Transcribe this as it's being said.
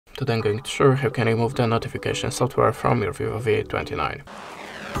Today I'm going to show you how you can remove the notification software from your VIVO V29.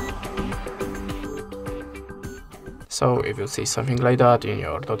 So if you see something like that in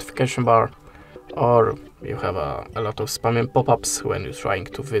your notification bar, or you have a lot of spamming pop-ups when you're trying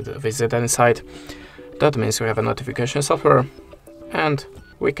to visit any site, that means you have a notification software, and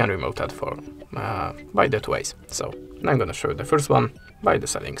we can remove that by that ways. So now I'm going to show you the first one by the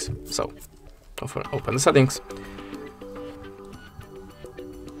settings. So open the settings.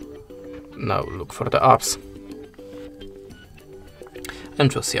 Now look for the apps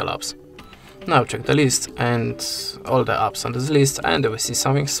and choose all apps. Now check the list and all the apps on this list, and if you see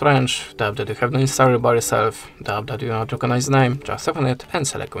something strange, the app that you have not installed by yourself, the app that you do not recognize the name, just open it and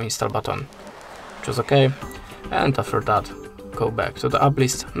select the install button. Choose OK, and after that go back to the app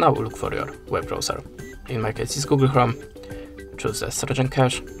list. Now look for your web browser. In my case it's Google Chrome. Choose the storage and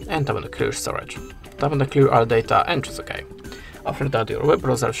cache and tap on the clear storage. Tap on the clear all data and choose OK. After that your web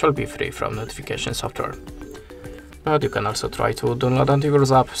browser shall be free from notification software. But you can also try to download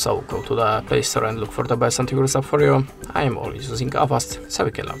antivirus app, so go to the Play Store and look for the best antivirus app for you. I am always using Avast, so we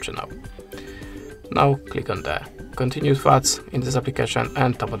can launch it now. Now click on the Continue Ads in this application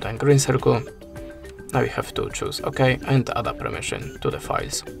and tap on the green circle. Now you have to choose OK and add a permission to the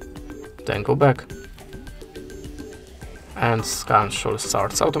files. Then go back and scan should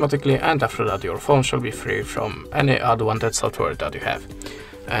start automatically, and after that your phone shall be free from any unwanted software that you have.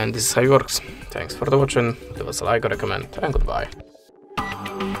 And this is how it works. Thanks for watching, leave us a like or a comment, and goodbye.